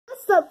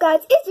up, guys?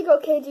 It's your girl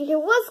KG here.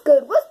 What's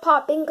good? What's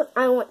popping? Because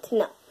I want to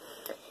know.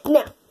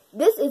 Now,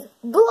 this is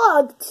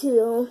Vlog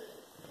 2,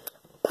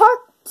 Part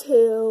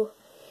 2,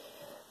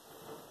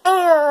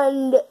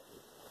 and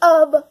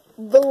of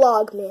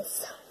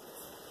Vlogmas.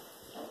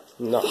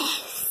 No.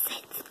 Yes,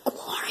 it's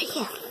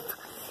glorious.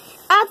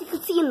 As you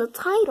can see in the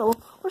title,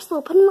 we're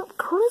still putting up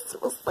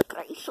Christmas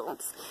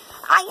decorations.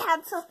 I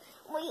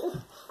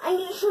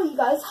need to show you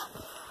guys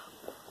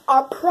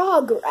our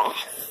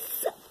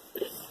progress.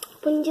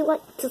 Wouldn't you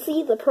like to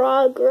see the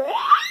progress?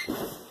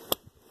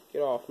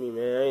 Get off me,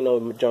 man. I ain't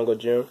no jungle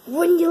gym.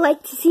 Wouldn't you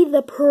like to see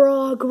the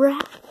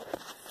progress?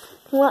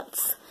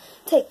 Let's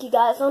take you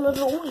guys on a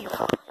little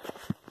wheel.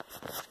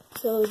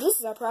 So this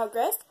is our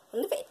progress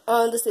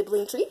on the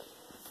sibling tree.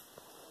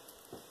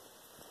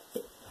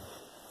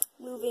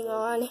 Moving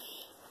on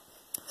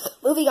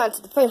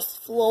to the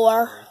first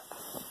floor.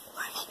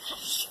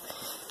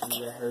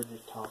 I heard you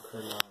talk her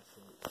nonsense.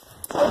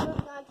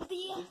 Moving on to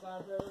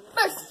the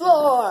first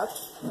floor.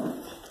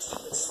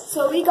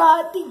 So we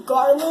got the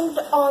garland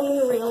on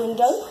the railing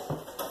done.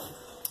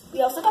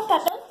 We also got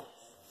that done.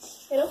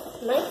 You know,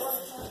 nice.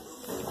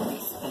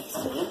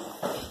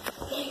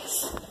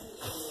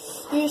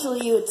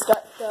 Usually you would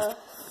start the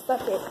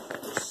second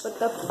with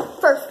the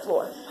first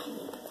floor,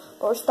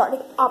 or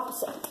starting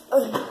opposite.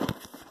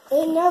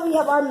 And now we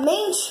have our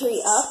main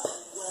tree up.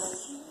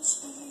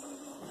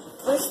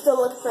 We're still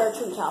looking for a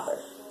tree topper.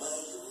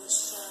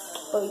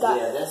 But we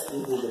got that's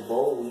the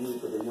bowl. We usually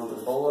put the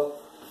bowl up.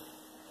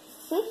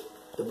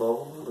 The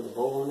bowl, put the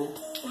bowl on there.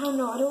 I don't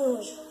know. I don't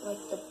really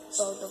like the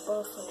bow. The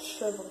bow's like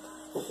shriveled.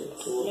 Okay,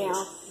 so Yeah.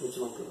 What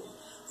you want to put?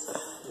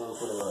 You want to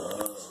put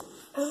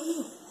I don't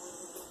know.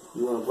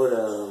 You want to put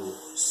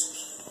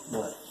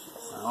what?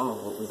 I don't know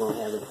what we're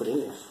gonna have to put in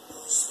there.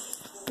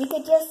 We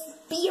could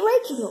just be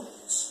original.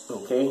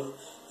 Okay.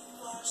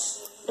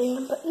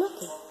 And put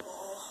nothing.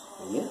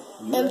 Yeah.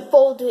 And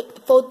fold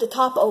the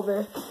top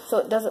over so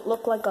it doesn't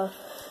look like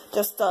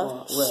just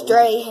a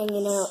stray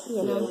hanging out,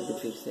 you know. Yeah, we can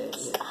fix that.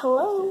 Yeah.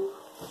 Hello.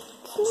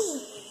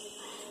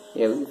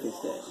 Yeah, we can fix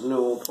that.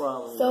 No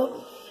problem.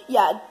 So,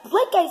 yeah,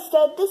 like I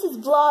said, this is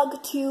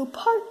Vlog 2,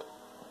 Part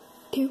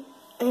 2,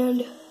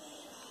 and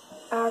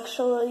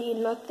actually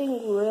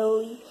nothing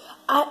really.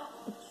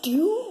 Do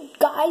you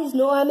guys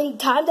know how many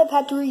times I've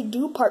had to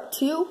redo Part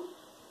 2?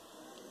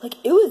 Like,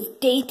 it was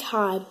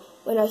daytime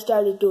when I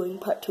started doing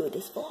Part 2 of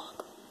this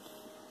vlog.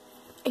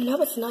 And now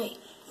it's night.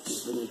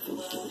 It's been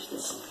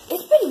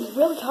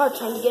really hard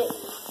trying to get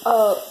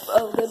a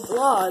good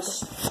vlog.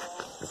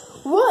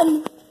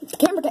 One, the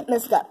camera got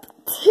messed up.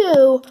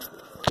 Two,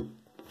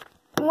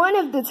 one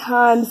of the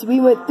times we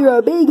went through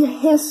a big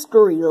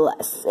history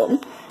lesson,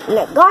 and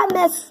it got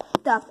messed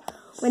up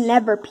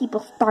whenever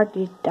people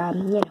started,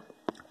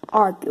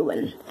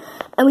 arguing.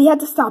 And we had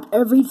to stop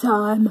every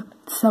time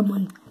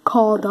someone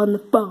called on the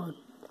phone,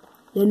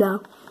 you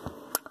know?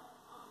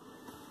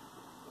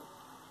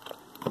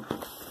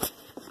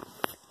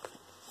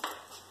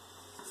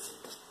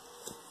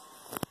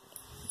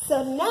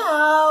 So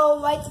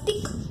now, I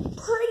think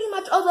pretty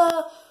much all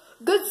the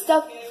good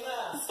stuff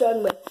is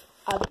done with.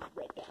 I'll be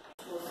right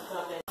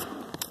back.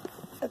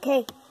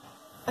 Okay,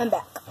 I'm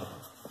back.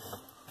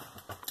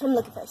 I'm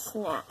looking for a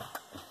snack.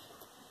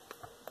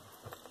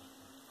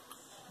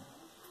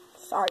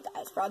 Sorry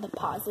guys for all the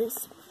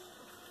pauses.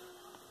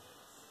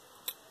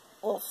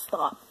 We'll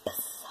stop.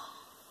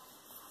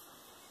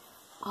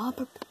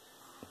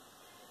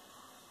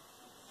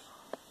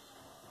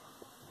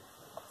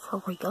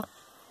 For real.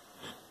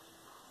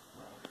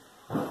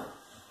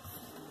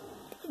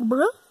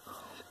 Bruh.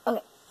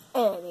 Okay,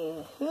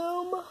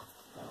 anywho,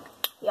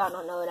 y'all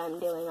don't know what I'm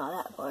doing all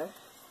that for.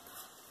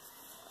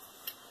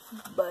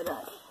 But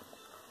I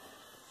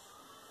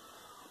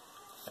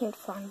can't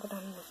find what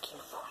I'm looking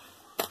for.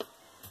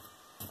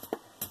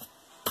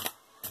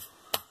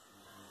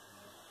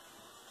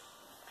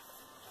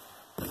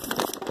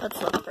 Let's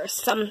look for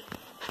some.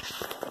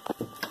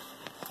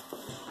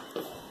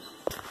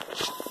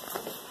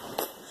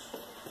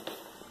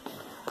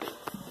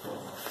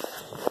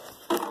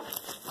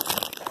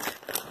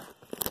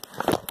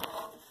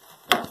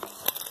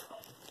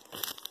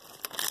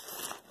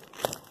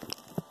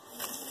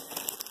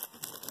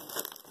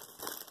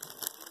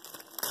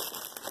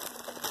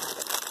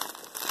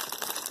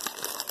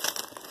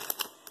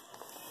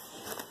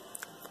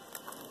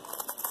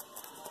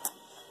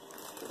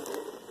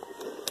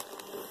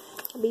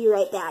 Be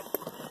right back.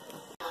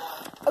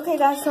 Okay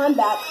guys, so I'm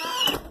back.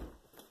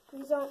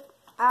 Please don't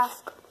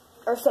ask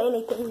or say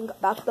anything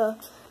about the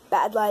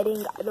bad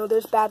lighting. I know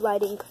there's bad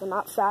lighting because I'm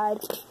outside.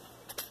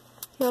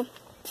 No,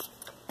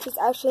 this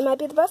actually might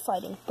be the best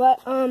lighting.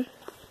 But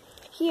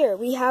here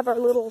we have our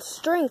little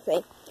string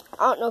thing.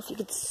 I don't know if you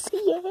could see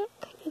it.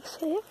 Can you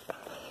see it?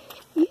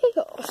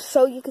 Yeah.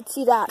 So you could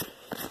see that.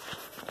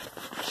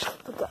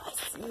 But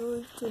guys,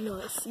 you do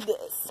not see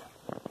this.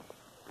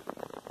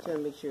 Trying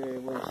to make sure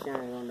it wasn't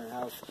shining on the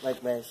house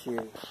like last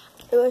year.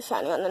 It was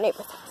shining on the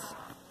neighbor's house.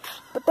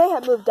 But they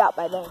had moved out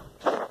by then.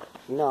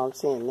 No, I'm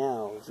saying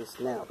now,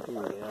 just now,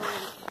 period.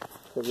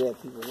 Because we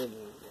have people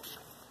living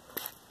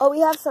Oh, we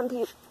have some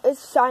people.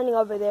 It's shining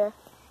over there.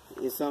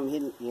 Is something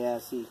hidden? Yeah, I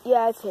see.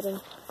 Yeah, it's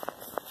hidden.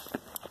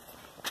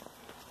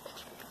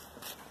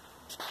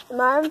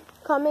 Marm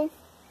coming?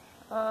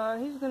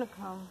 He's gonna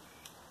come.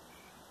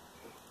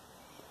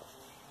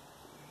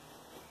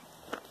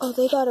 Oh,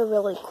 they got a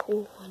really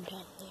cool one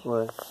down there.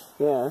 What?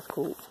 Yeah, that's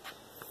cool.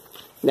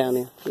 Down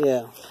there.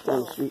 Yeah,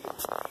 down the street.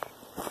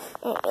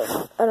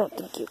 I don't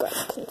think you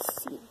guys can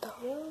see though.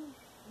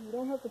 You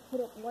don't have to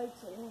put up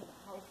lights around the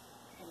house.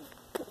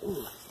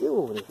 Ooh, still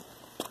over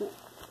there.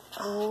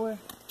 Oh,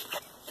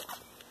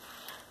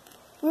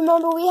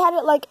 Remember, we had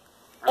it like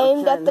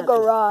aimed at the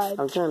garage.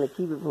 I'm trying to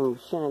keep it from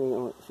shining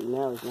on. See,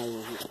 now it's not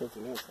even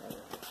touching that side.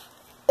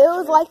 It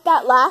was like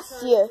that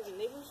last year.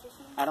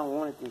 I don't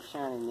want it to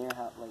shine in their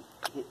house,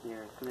 like hit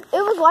there. It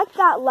was like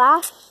that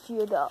last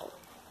year, though.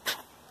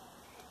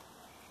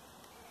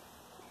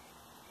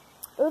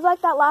 It was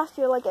like that last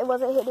year, like it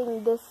wasn't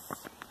hitting this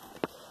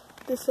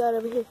side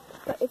over here.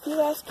 But if you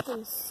guys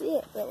can see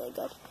it really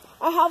good,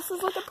 our house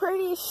is looking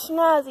pretty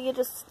snazzy. It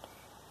just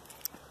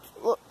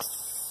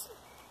looks,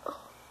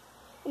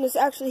 and it's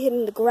actually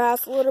hitting the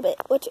grass a little bit,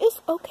 which is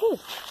okay.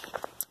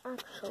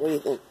 Actually, What do you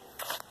think?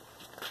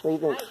 What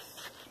do you think?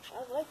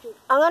 I like it.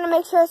 I'm gonna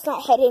make sure it's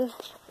not hitting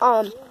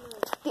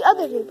the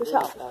other neighbor's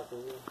house.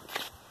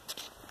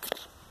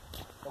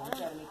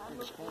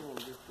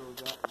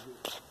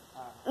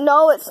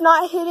 No, it's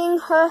not hitting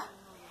her.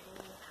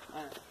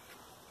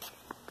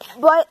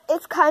 But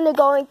it's kind of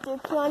going through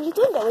Kiani's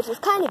window, which is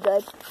kind of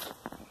good.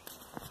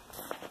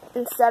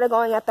 Instead of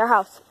going at their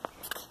house.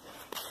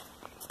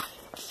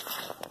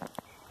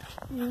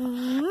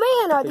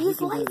 Man, are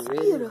these lights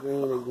beautiful.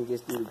 Green, or you can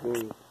just do the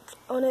green.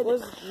 Oh, no,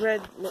 Was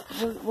red?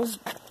 Was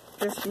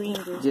just green?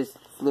 Dude. Just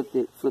flip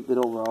it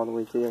over all the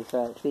way to the other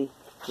side. See?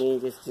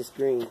 Green, just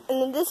green.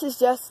 and then this is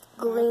just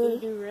green. Doesn't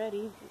do red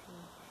either.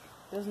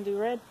 Doesn't do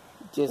red.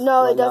 Just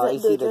No, it doesn't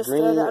it's do either just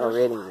green red. or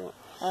red and green.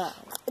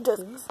 It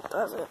just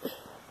doesn't.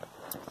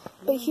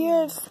 But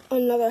here's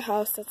another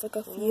house that's like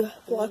a few.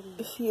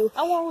 I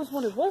always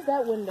wondered, what's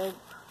that window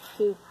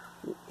to?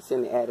 It's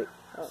in the attic.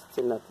 It's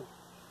to nothing.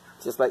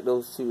 Just like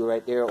those two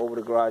right there over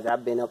the garage.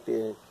 I've been up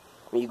there.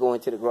 When you go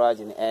into the garage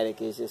in the attic,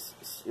 it's just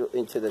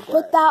into the garage.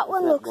 But that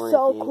one looks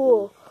so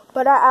cool.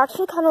 But I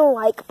actually kind of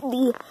like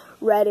the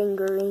red and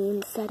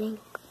green setting.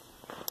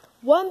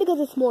 One,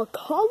 because it's more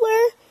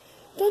color.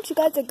 Don't you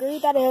guys agree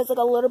that it has like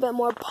a little bit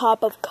more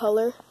pop of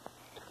color?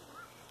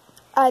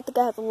 I think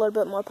it has a little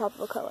bit more pop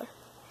of color.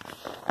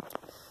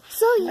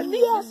 So I think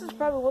this is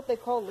probably what they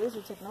call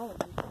laser technology.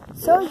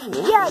 So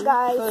yeah,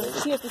 guys.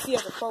 Because TSPC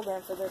has a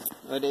program for this.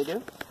 Oh, they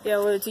do? Yeah,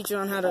 where they teach you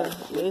on how to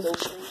laser.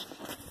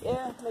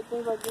 Yeah, make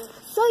things like this.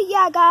 So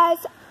yeah, guys,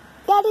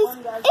 that is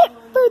it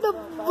for the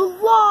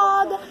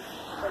vlog.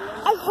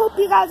 I hope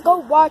you guys go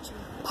watch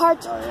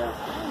part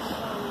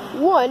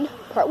one,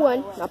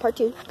 not part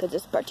two, because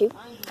this is part two.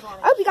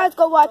 I hope you guys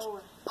go watch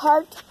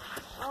part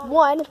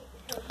one,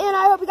 and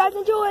I hope you guys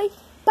enjoy.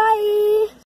 Bye.